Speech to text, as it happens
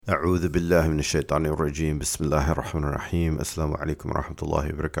أعوذ بالله من الشيطان الرجيم بسم الله الرحمن الرحيم Assalamu alaikum wa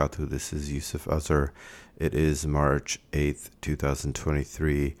rahmatullahi wa barakatuh. This is Yusuf Azhar. It is March 8th,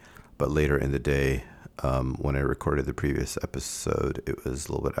 2023, but later in the day, when I recorded the previous episode, it was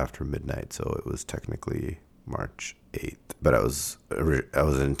a little bit after midnight, so it was technically March 8th. But I was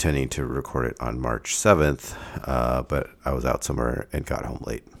intending to record it on March 7th, but I was out somewhere and got home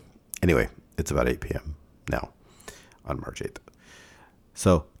late. Anyway, it's about 8 p.m. now on March 8th.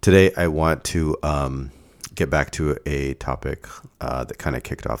 So today I want to get back to a topic that kind of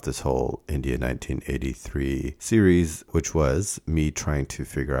kicked off this whole India 1983 series, which was me trying to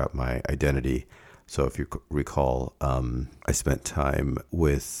figure out my identity. So if you recall, I spent time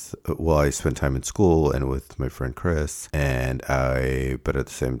in school and with my friend Chris, but at the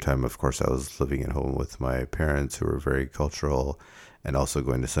same time, of course, I was living at home with my parents who were very cultural and also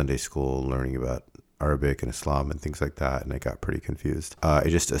going to Sunday school, learning about Arabic and Islam and things like that, and I got pretty confused. I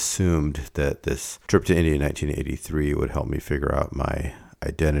just assumed that this trip to India in 1983 would help me figure out my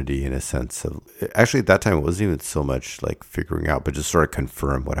identity in a sense of, actually at that time it wasn't even so much like figuring out, but just sort of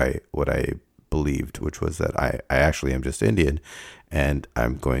confirm what I believed, which was that I actually am just Indian and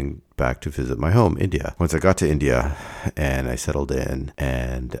I'm going back to visit my home, India. Once I got to India and I settled in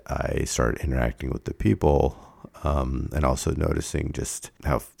and I started interacting with the people, and also noticing just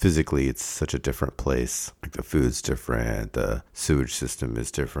how physically it's such a different place. Like the food's different, the sewage system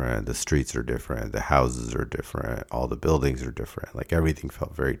is different, the streets are different, the houses are different, all the buildings are different. Like everything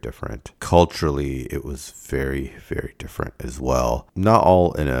felt very different. Culturally, it was very, very different as well. Not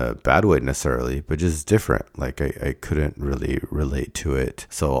all in a bad way necessarily, but just different. Like I couldn't really relate to it.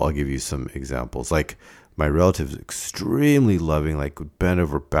 So I'll give you some examples. Like my relatives extremely loving, like would bend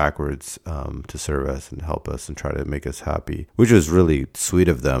over backwards to serve us and help us and try to make us happy, which was really sweet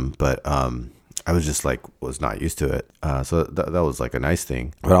of them. But I was just like, was not used to it. So that was like a nice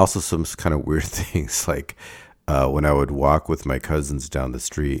thing. But also some kind of weird things, like when I would walk with my cousins down the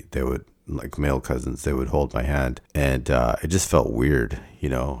street, they would, like male cousins, they would hold my hand, and it just felt weird.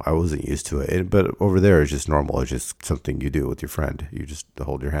 I wasn't used to it. But over there, it's just normal. It's just something you do with your friend. You just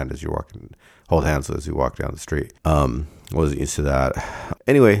hold your hand as you walk, hold hands as you walk down the street. Wasn't used to that.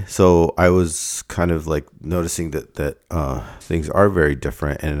 Anyway, so I was kind of like noticing that things are very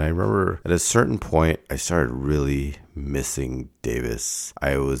different. And I remember at a certain point, I started really missing Davis.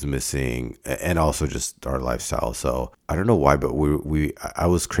 I was missing, and also just our lifestyle. So I don't know why, but I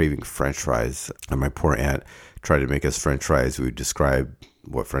was craving French fries, and my poor aunt tried to make us French fries. We would describe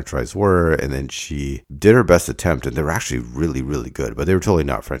what French fries were, and then she did her best attempt, and they were actually really, really good, but they were totally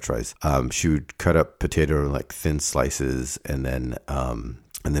not French fries. She would cut up potato in like thin slices, and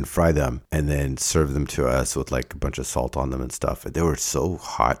then fry them, and then serve them to us with like a bunch of salt on them and stuff. They were so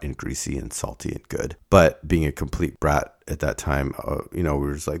hot and greasy and salty and good. But being a complete brat at that time, we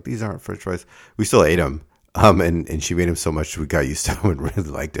were just like, these aren't French fries. We still ate them. And she made him so much we got used to him and really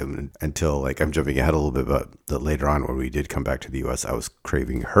liked him until, like, I'm jumping ahead a little bit, but later on when we did come back to the U.S., I was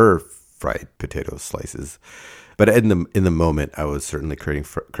craving her fried potato slices. But in the moment, I was certainly craving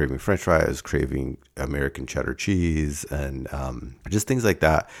French fries. I was craving American cheddar cheese and just things like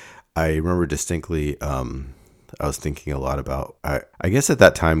that. I remember distinctly. I was thinking a lot about, I guess at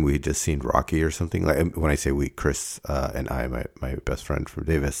that time we had just seen Rocky or something. Like when I say we, Chris and I, my best friend from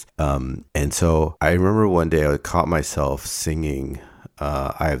Davis. And so I remember one day I caught myself singing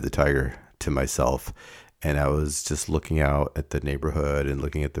Eye of the Tiger to myself. And I was just looking out at the neighborhood and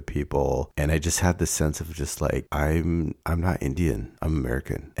looking at the people. And I just had this sense of just like, I'm not Indian, I'm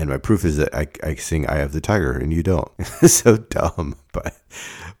American. And my proof is that I sing Eye of the Tiger and you don't. It's so dumb.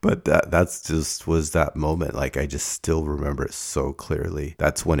 But that's just was that moment. Like I just still remember it so clearly.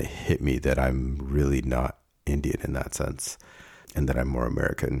 That's when it hit me that I'm really not Indian in that sense. And that I'm more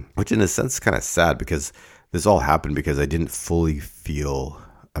American. Which in a sense is kind of sad because this all happened because I didn't fully feel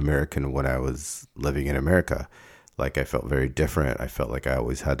American when I was living in America. Like I felt very different. I felt like I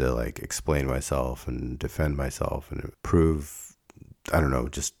always had to like explain myself and defend myself and prove, I don't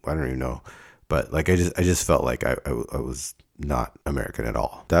even know. But like I just felt like I was not American at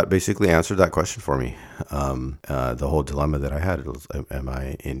all. That basically answered that question for me. The whole dilemma that I had was, am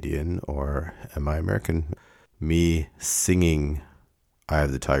I Indian or am I American? Me singing Eye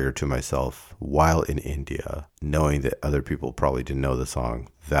of the Tiger to myself while in India, knowing that other people probably didn't know the song,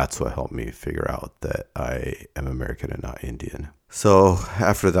 that's what helped me figure out that I am American and not Indian. So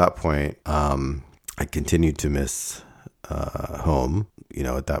after that point, I continued to miss home.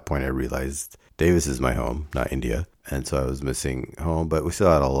 At that point I realized Davis is my home, not India. And so I was missing home, but we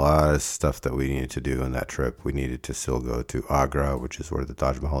still had a lot of stuff that we needed to do on that trip. We needed to still go to Agra, which is where the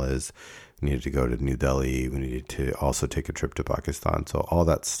Taj Mahal is. We needed to go to New Delhi. We needed to also take a trip to Pakistan. So all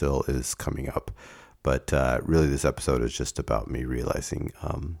that still is coming up. But really, this episode is just about me realizing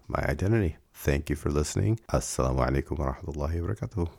my identity. Thank you for listening. Assalamu alaikum wa rahmatullahi wa barakatuh.